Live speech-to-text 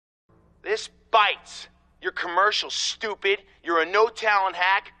This bites. Your commercial's stupid, you're a no-talent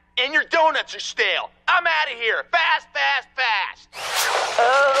hack, and your donuts are stale. I'm out of here. Fast, fast, fast.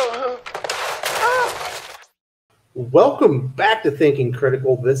 Welcome back to Thinking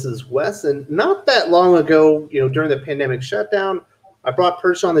Critical. This is Wes, and not that long ago, during the pandemic shutdown, I brought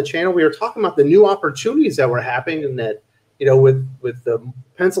Perch on the channel. We were talking about the new opportunities that were happening, and that, with the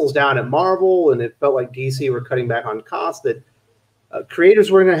pencils down at Marvel, and it felt like DC were cutting back on costs, that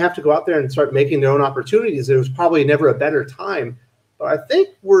creators were going to have to go out there and start making their own opportunities. There was probably never a better time. But I think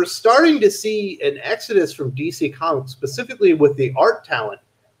we're starting to see an exodus from DC Comics, specifically with the art talent,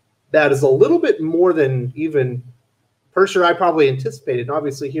 that is a little bit more than even Perch or I probably anticipated. And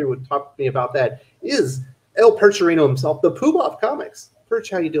obviously here would talk to me about that is El Percherino himself, the Poobah of comics.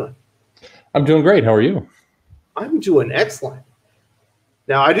 Perch, how you doing? I'm doing great. How are you? I'm doing excellent.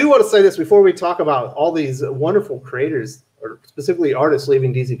 Now, I do want to say this before we talk about all these wonderful creators, or specifically artists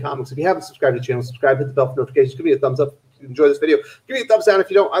leaving DC Comics. If you haven't subscribed to the channel, subscribe, hit the bell for notifications, give me a thumbs up if you enjoy this video. Give me a thumbs down if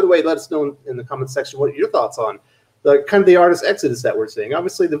you don't. Either way, let us know in the comments section what are your thoughts on the kind of the artist exodus that we're seeing.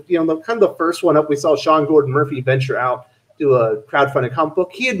 Obviously, the kind of the first one up, we saw Sean Gordon Murphy venture out, do a crowdfunded comic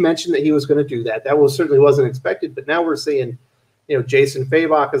book. He had mentioned that he was going to do that. That certainly wasn't expected, but now we're seeing, Jason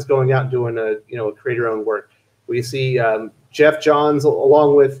Fabok is going out and doing a creator-owned work. We see Jeff Johns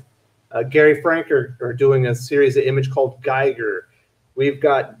along with Gary Frank are doing a series of Image called Geiger. We've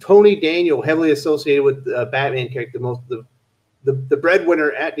got Tony Daniel, heavily associated with the Batman character, the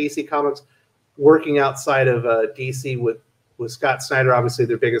breadwinner at DC Comics, working outside of DC with Scott Snyder, obviously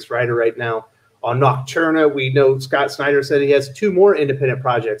their biggest writer right now. On Nocturna, we know Scott Snyder said he has 2 more independent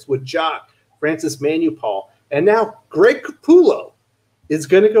projects with Jock, Francis Manupal, and now Greg Capullo is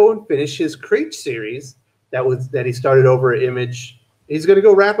going to go and finish his Creech series that he started over at Image. He's going to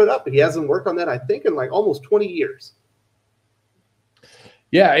go wrap it up. He hasn't worked on that, I think, in like almost 20 years.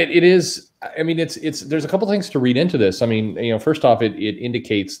 Yeah, it is. I mean, there's a couple things to read into this. I mean, first off, it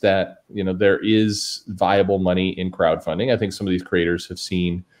indicates that, there is viable money in crowdfunding. I think some of these creators have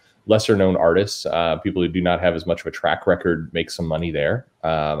seen lesser known artists, people who do not have as much of a track record, make some money there.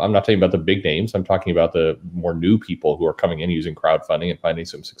 I'm not talking about the big names. I'm talking about the more new people who are coming in using crowdfunding and finding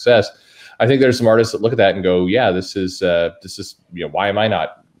some success. I think there's some artists that look at that and go, yeah, this is why am I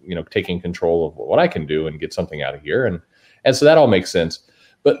not, taking control of what I can do and get something out of here? And so that all makes sense.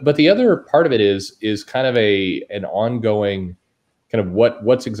 But the other part of it is kind of an ongoing kind of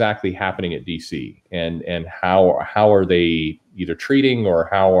what's exactly happening at DC and how are they either treating or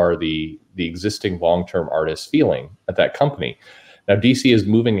how are the existing long-term artists feeling at that company. Now, DC is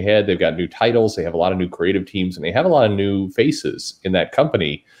moving ahead. They've got new titles. They have a lot of new creative teams, and they have a lot of new faces in that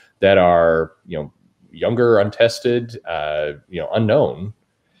company that are, younger, untested, unknown.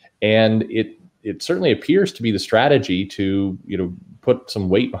 And it certainly appears to be the strategy to, put some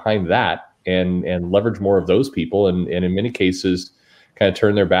weight behind that and leverage more of those people. And in many cases, kind of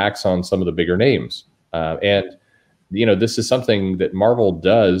turn their backs on some of the bigger names. This is something that Marvel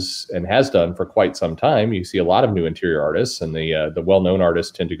does and has done for quite some time. You see a lot of new interior artists, and the well-known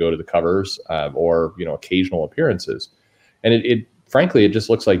artists tend to go to the covers or occasional appearances. And frankly, it just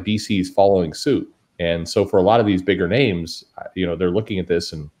looks like DC is following suit. And so for a lot of these bigger names, they're looking at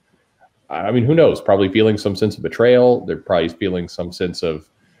this and, I mean, who knows, probably feeling some sense of betrayal. They're probably feeling some sense of,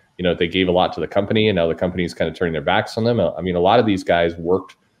 they gave a lot to the company and now the company's kind of turning their backs on them. I mean, a lot of these guys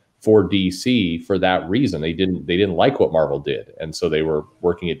worked for DC for that reason. They didn't like what Marvel did. And so they were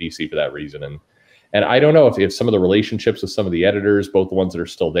working at DC for that reason. And I don't know if some of the relationships with some of the editors, both the ones that are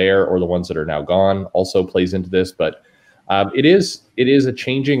still there or the ones that are now gone, also plays into this. But it is a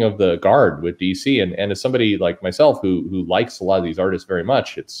changing of the guard with DC. And as somebody like myself who likes a lot of these artists very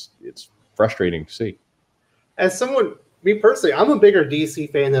much, it's frustrating to see. As someone, me personally, I'm a bigger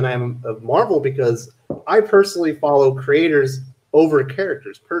DC fan than I am of Marvel because I personally follow creators over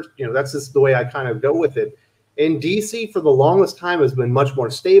characters. That's just the way I kind of go with it. And DC for the longest time has been much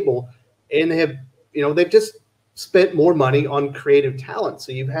more stable, and they've just spent more money on creative talent.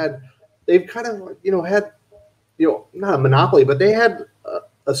 So they've kind of had not a monopoly, but they had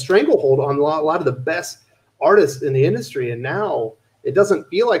a stranglehold on a lot of the best artists in the industry. And now it doesn't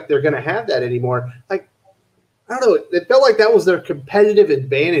feel like they're going to have that anymore. Like, I don't know. It felt like that was their competitive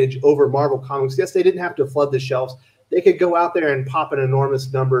advantage over Marvel Comics. Yes, they didn't have to flood the shelves. They could go out there and pop an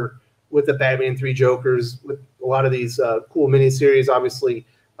enormous number with the Batman 3 Jokers, with a lot of these cool miniseries. Obviously,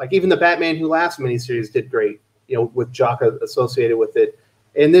 like even the Batman Who Laughs miniseries did great, with Jock associated with it.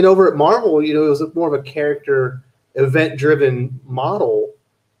 And then over at Marvel, it was more of a character event-driven model.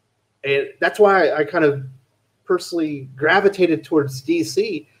 And that's why I kind of personally gravitated towards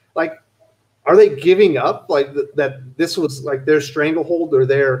DC. Like, are they giving up like that this was like their stranglehold or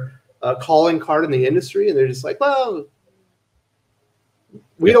their calling card in the industry, and they're just like, well,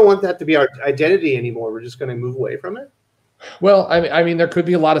 we don't want that to be our identity anymore. We're just going to move away from it. Well, I mean, there could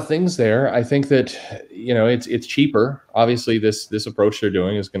be a lot of things there. I think that, it's cheaper. Obviously, this approach they're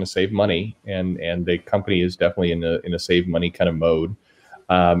doing is going to save money, and the company is definitely in a save money kind of mode.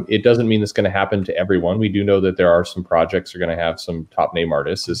 It doesn't mean it's going to happen to everyone. We do know that there are some projects that are going to have some top name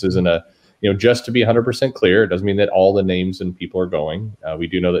artists. This isn't just to be 100% clear, it doesn't mean that all the names and people are going. We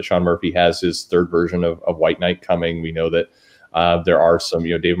do know that Sean Murphy has his third version of White Knight coming. We know that there are some,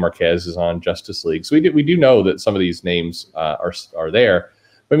 David Marquez is on Justice League. So we do know that some of these names are there.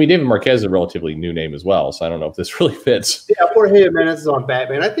 But I mean, David Marquez is a relatively new name as well. So I don't know if this really fits. Yeah, Jorge Jimenez is on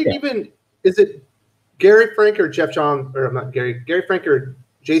Batman. I think is it Gary Frank or Jeff John, or not Gary Frank or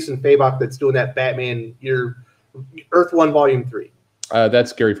Jason Fabok that's doing that Batman Earth 1 Volume 3?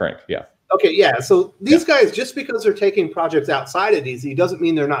 That's Gary Frank, yeah. Okay, yeah. So these guys, just because they're taking projects outside of DC, doesn't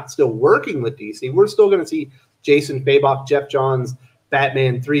mean they're not still working with DC. We're still going to see Jason Fabok, Jeff Johns,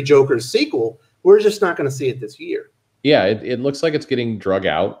 Batman 3 Jokers sequel. We're just not going to see it this year. Yeah, it looks like it's getting drug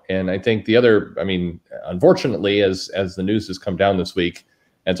out. And I think unfortunately, as the news has come down this week,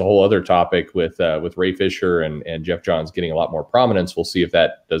 it's a whole other topic with Ray Fisher and Jeff Johns getting a lot more prominence. We'll see if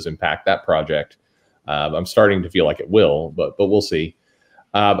that does impact that project. I'm starting to feel like it will, but we'll see.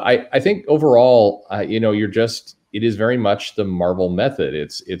 I think overall, it is very much the Marvel method.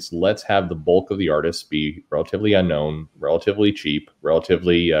 It's let's have the bulk of the artists be relatively unknown, relatively cheap,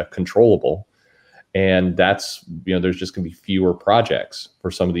 relatively controllable. And that's, there's just going to be fewer projects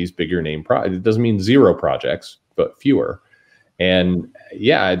for some of these bigger name projects. It doesn't mean zero projects, but fewer. And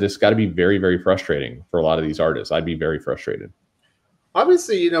yeah, this got to be very, very frustrating for a lot of these artists. I'd be very frustrated.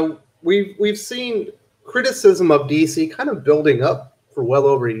 Obviously, we've seen criticism of DC kind of building up for well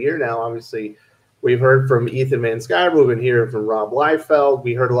over a year now. Obviously, we've heard from Ethan Van Sciver, we've been hearing from Rob Liefeld.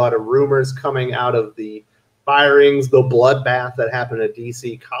 We heard a lot of rumors coming out of the firings, the bloodbath that happened at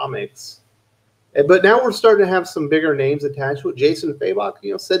DC Comics. But now we're starting to have some bigger names attached to it. Jason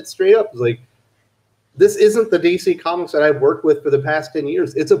Fabok, said straight up, like, this isn't the DC Comics that I've worked with for the past 10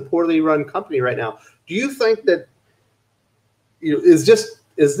 years. It's a poorly run company right now. Do you think that is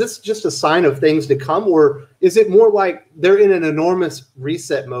this just a sign of things to come, or is it more like they're in an enormous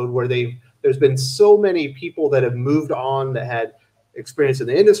reset mode where there's been so many people that have moved on that had experience in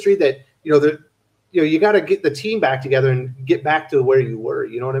the industry that you got to get the team back together and get back to where you were.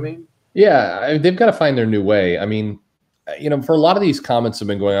 You know what I mean? Yeah, they've got to find their new way. I mean, for a lot of these comments have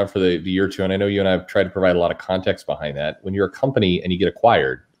been going on for the year or two, and I know you and I have tried to provide a lot of context behind that. When you're a company and you get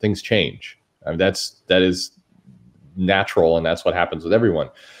acquired, things change. I mean, that is natural, and that's what happens with everyone.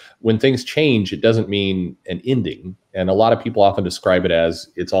 When things change, it doesn't mean an ending, and a lot of people often describe it as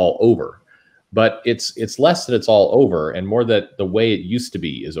it's all over. But it's less that it's all over, and more that the way it used to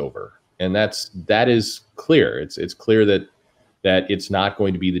be is over, and that is clear. It's clear that it's not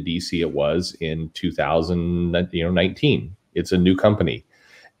going to be the DC it was in 2019. It's a new company,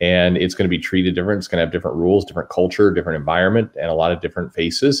 and it's going to be treated different. It's going to have different rules, different culture, different environment, and a lot of different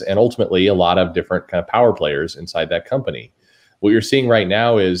faces, and ultimately a lot of different kind of power players inside that company. What you're seeing right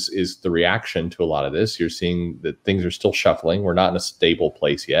now is the reaction to a lot of this. You're seeing that things are still shuffling. We're not in a stable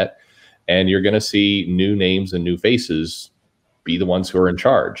place yet, and you're going to see new names and new faces be the ones who are in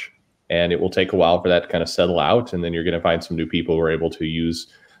charge. And it will take a while for that to kind of settle out. And then you're going to find some new people who are able to use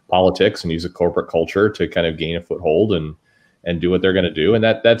politics and use a corporate culture to kind of gain a foothold and do what they're going to do. And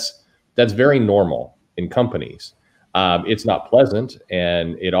that's very normal in companies. It's not pleasant.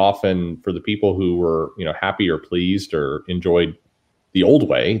 And it often, for the people who were, happy or pleased or enjoyed the old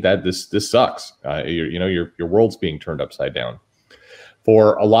way, that this sucks. Your world's being turned upside down.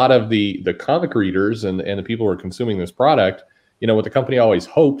 For a lot of the comic readers and the people who are consuming this product, what the company always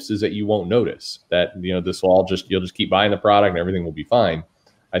hopes is that you won't notice that, this will all you'll just keep buying the product and everything will be fine.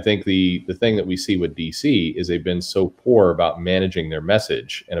 I think the thing that we see with DC is they've been so poor about managing their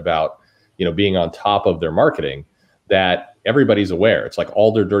message and about, being on top of their marketing that everybody's aware. It's like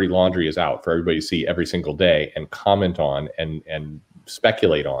all their dirty laundry is out for everybody to see every single day and comment on and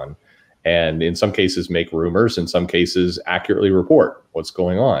speculate on. And in some cases make rumors, in some cases accurately report what's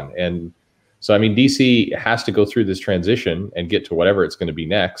going on. And so, I mean, DC has to go through this transition and get to whatever it's going to be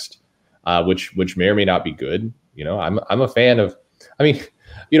next, which may or may not be good. I'm a fan of, I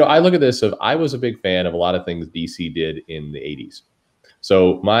look at this I was a big fan of a lot of things DC did in the 80s.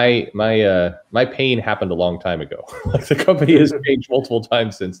 So my pain happened a long time ago. Like the company has changed multiple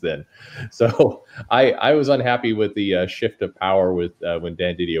times since then. So I was unhappy with the shift of power with when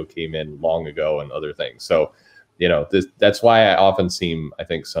Dan Didio came in long ago and other things. So, that's why I often seem, I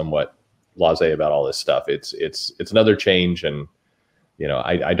think, somewhat blasé about all this stuff. It's another change, and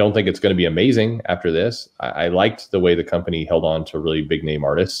I don't think it's going to be amazing after this. I liked the way the company held on to really big name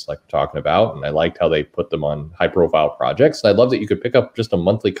artists like we're talking about. And I liked how they put them on high profile projects. And I love that you could pick up just a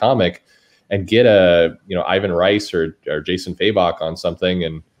monthly comic and get Ivan Rice or Jason Fabok on something.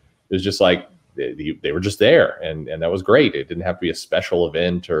 And it was just like, they were just there. And that was great. It didn't have to be a special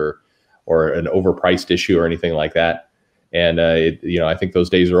event or an overpriced issue or anything like that. And I think those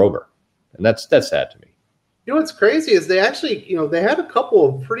days are over. And that's sad to me. You know what's crazy is they actually, they had a couple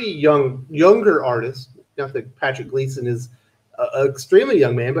of pretty younger artists. Not that Patrick Gleason is an extremely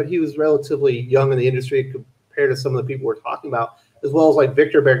young man, but he was relatively young in the industry compared to some of the people we're talking about, as well as like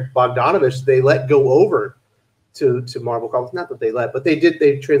Victor Bogdanovich. They let go over to Marvel Comics. Not that they let, but they did.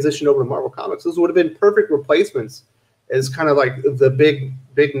 They transitioned over to Marvel Comics. Those would have been perfect replacements as kind of like the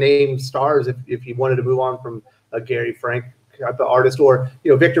big name stars if you wanted to move on from a Gary Frank type of artist, or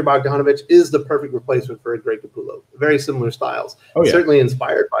Victor Bogdanovich is the perfect replacement for a Greg Capullo. Very similar styles, certainly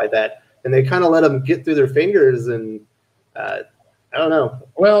inspired by that, and they kind of let them get through their fingers, and I don't know.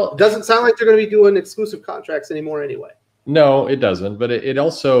 Well, it doesn't sound like they're going to be doing exclusive contracts anymore, anyway. No, it doesn't. But it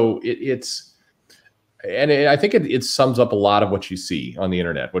also I think it sums up a lot of what you see on the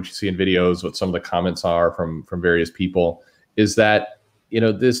internet, what you see in videos, what some of the comments are from various people, is that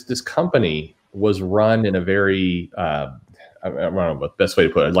this company was run in a very I don't know what the best way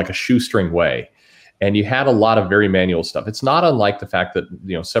to put it, like a shoestring way. And you had a lot of very manual stuff. It's not unlike the fact that,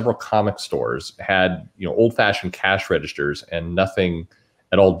 several comic stores had, old fashioned cash registers and nothing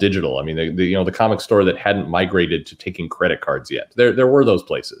at all digital. I mean, the comic store that hadn't migrated to taking credit cards yet, there were those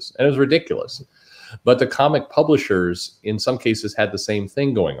places, and it was ridiculous. But the comic publishers, in some cases, had the same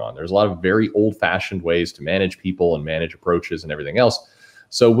thing going on. There's a lot of very old fashioned ways to manage people and manage approaches and everything else.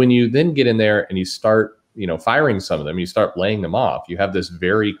 So when you then get in there and you start firing some of them, you start laying them off, you have this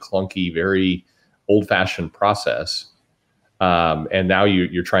very clunky, very old-fashioned process. And now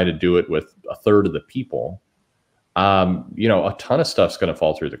you're trying to do it with a third of the people. A ton of stuff's going to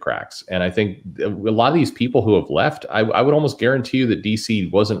fall through the cracks. And I think a lot of these people who have left, I would almost guarantee you that DC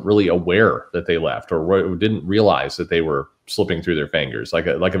wasn't really aware that they left or didn't realize that they were slipping through their fingers. Like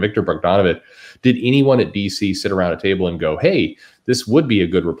a Victor Bogdanovich. Did anyone at DC sit around a table and go, hey, this would be a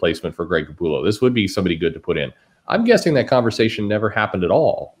good replacement for Greg Capullo. This would be somebody good to put in. I'm guessing that conversation never happened at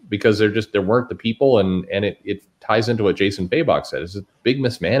all because there weren't the people. And it ties into what Jason Fabok said. It's a big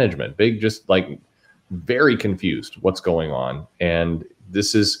mismanagement, just like very confused what's going on. And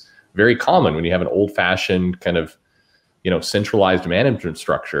this is very common when you have an old fashioned kind of, centralized management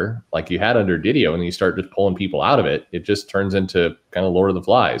structure like you had under Didio, and then you start just pulling people out of it. It just turns into kind of Lord of the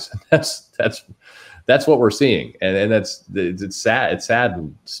Flies. That's what we're seeing. And it's sad. It's sad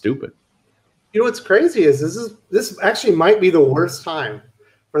and stupid. What's crazy is this actually might be the worst time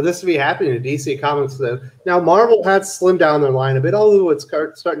for this to be happening in DC Comics. Now, Marvel has slimmed down their line a bit, although it's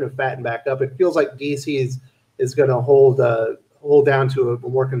starting to fatten back up. It feels like DC is going to hold down to a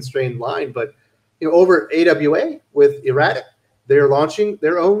more constrained line. But over at AWA with Erratic, they're launching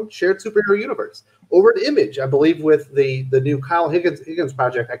their own shared superhero universe. Over at Image, I believe with the new Kyle Higgins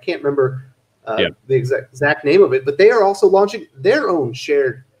project, I can't remember the exact name of it, but they are also launching their own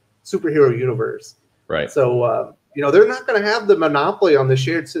shared superhero universe. Right. So they're not going to have the monopoly on the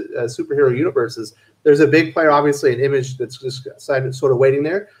shared superhero universes. There's a big player, obviously, an Image that's just sort of waiting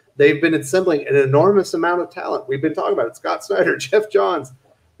there. They've been assembling an enormous amount of talent. We've been talking about it. Scott Snyder, Jeff Johns,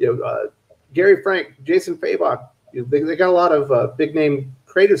 Gary Frank, Jason Fabok. They got a lot of big name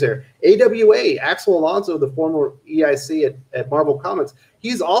creators there. AWA, Axel Alonso, the former EIC at Marvel Comics,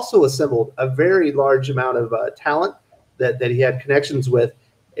 he's also assembled a very large amount of talent that he had connections with.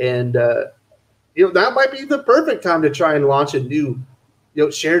 And that might be the perfect time to try and launch a new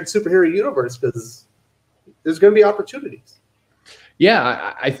shared superhero universe, because there's going to be opportunities.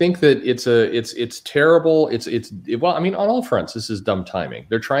 Yeah, I think that it's terrible. Well, I mean, on all fronts, this is dumb timing.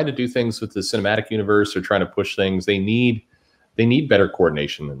 They're trying to do things with the cinematic universe. They're trying to push things. They need better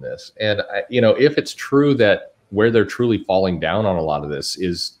coordination than this. And if it's true that where they're truly falling down on a lot of this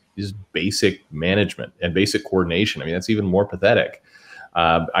is basic management and basic coordination, I mean, that's even more pathetic.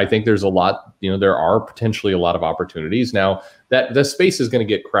 I think there's a lot, there are potentially a lot of opportunities now that the space is going to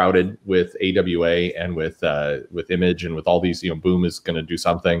get crowded with AWA and with Image and with all these, Boom is going to do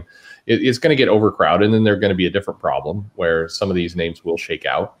something. It's going to get overcrowded, and then there's going to be a different problem where some of these names will shake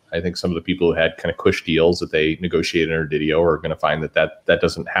out. I think some of the people who had kind of cush deals that they negotiated under Didio are going to find that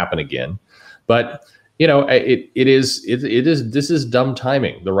doesn't happen again. But this is dumb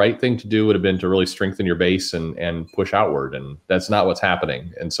timing. The right thing to do would have been to really strengthen your base and push outward, and that's not what's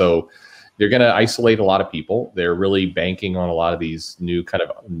happening. And so, they're going to isolate a lot of people. They're really banking on a lot of these new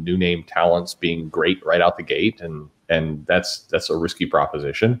name talents being great right out the gate, and that's a risky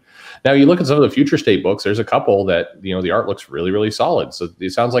proposition. Now you look at some of the future state books. There's a couple that the art looks really, really solid. So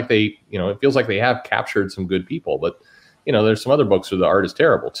it sounds like it feels like they have captured some good people, but there's some other books where the art is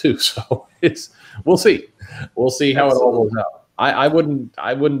terrible too. So we'll see how it all goes out. I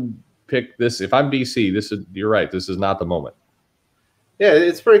wouldn't pick this if I'm DC. You're right. This is not the moment. Yeah,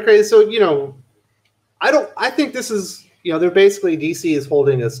 it's pretty crazy. So I think this is they're basically, DC is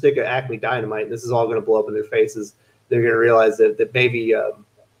holding a stick of Acme Dynamite, and this is all going to blow up in their faces. They're going to realize that maybe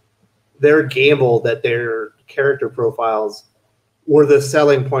their gamble that their character profiles were the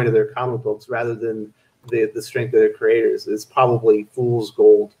selling point of their comic books rather than the strength of their creators is probably fool's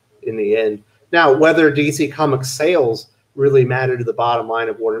gold in the end. Now, whether DC Comics sales really matter to the bottom line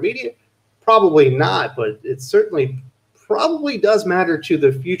of Warner Media, probably not, but it certainly probably does matter to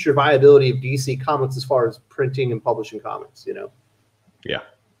the future viability of DC Comics as far as printing and publishing comics, Yeah.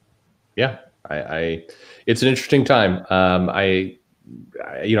 It's an interesting time. I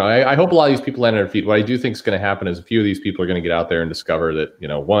hope a lot of these people land on their feet. What I do think is going to happen is a few of these people are going to get out there and discover that,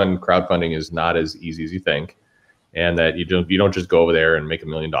 one, crowdfunding is not as easy as you think, and that you don't just go over there and make $1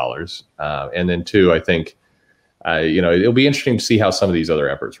 million. And then two, I think, it'll be interesting to see how some of these other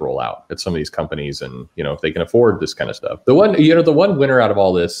efforts roll out at some of these companies, and if they can afford this kind of stuff. The one winner out of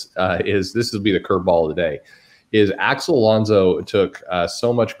all this will be the curveball of the day. Is Axel Alonso took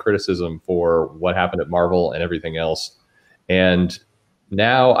so much criticism for what happened at Marvel and everything else. And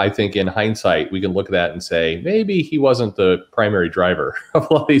now I think in hindsight, we can look at that and say, maybe he wasn't the primary driver of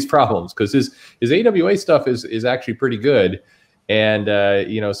a lot of these problems, because his AWA stuff is actually pretty good. And,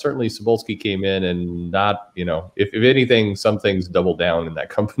 certainly Cebulski came in and not, if anything, some things doubled down in that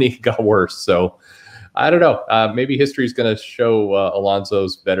company, got worse. So I don't know. Maybe history is going to show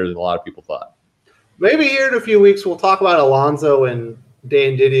Alonso's better than a lot of people thought. Maybe here in a few weeks we'll talk about Alonso and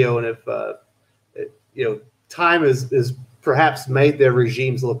Dan Didio, and if time is perhaps made their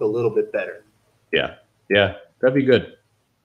regimes look a little bit better. Yeah, that'd be good.